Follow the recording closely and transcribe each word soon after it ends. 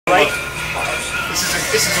Right.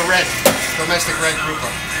 This is a red, domestic red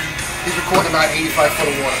grouper. He's recording about 85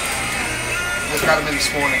 foot of water. Just got him in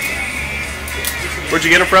this morning. Where'd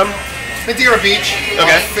you get him from? Madeira Beach.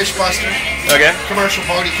 Okay. Fish buster. Okay. Commercial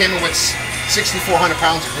boat. He came in with 6,400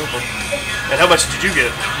 pounds of grouper. And how much did you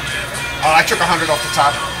get? I took 100 off the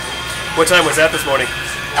top. What time was that this morning?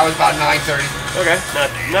 That was about 9:30. Okay,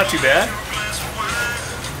 not too bad.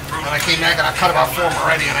 And I came back and I cut about 4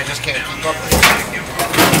 already, and I just can't keep up.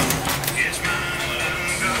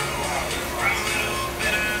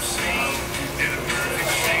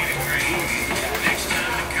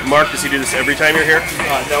 Mark, does he do this every time you're here?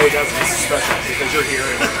 No, he doesn't. This is special because you're here.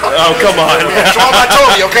 Oh, come on. It's all about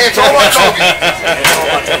Toby, okay? It's all about Toby. It's all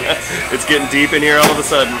about Toby. It's getting deep in here all of a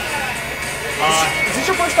sudden. Is this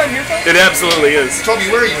your first time here, Toby? It absolutely is.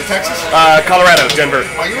 Toby, where are you? In Texas? Colorado, Denver.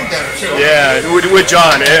 Oh, you're in Denver too. Yeah, with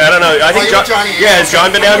John. I don't know. I think you're John. Johnny, Yeah, has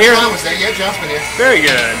John been down here? John was there. Yeah, John's been here. Very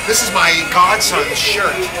good. This is my godson's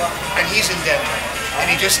shirt, and he's in Denver. And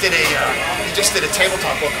he just did a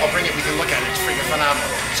tabletop book. I'll bring it. We can look at it. It's freaking phenomenal.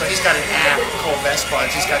 So he's got an app called Best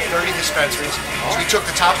Buds. He's got 30 dispensaries. So we took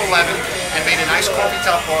the top 11 and made a nice coffee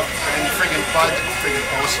top book, and friggin' Bud friggin'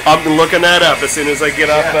 post. I'm looking that up as soon as I get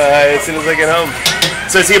up. As soon as I get home.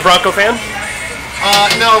 So is he a Bronco fan?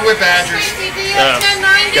 No, we're Badgers.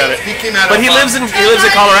 Got it. He came out. But he lives in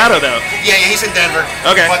Colorado though. Yeah, he's in Denver.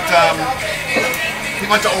 Okay. But he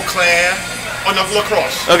went to Eau Claire. Oh no, La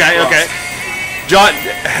Crosse. Okay. Okay. John,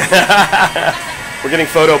 we're getting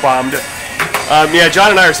photo bombed. Yeah,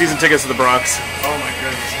 John and I are season tickets to the Bronx. Oh my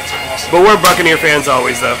goodness, that's awesome. But we're Buccaneer fans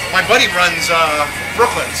always, though. My buddy runs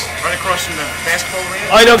Brooklyn's, right across from the basketball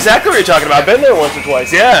arena. I know exactly what you're talking about. I've been there once or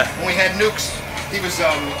twice, yeah. When we had nukes, he was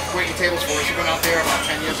waiting tables for us. He went out there about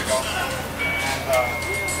 10 years ago. And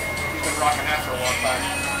he's been rocking that for a long time.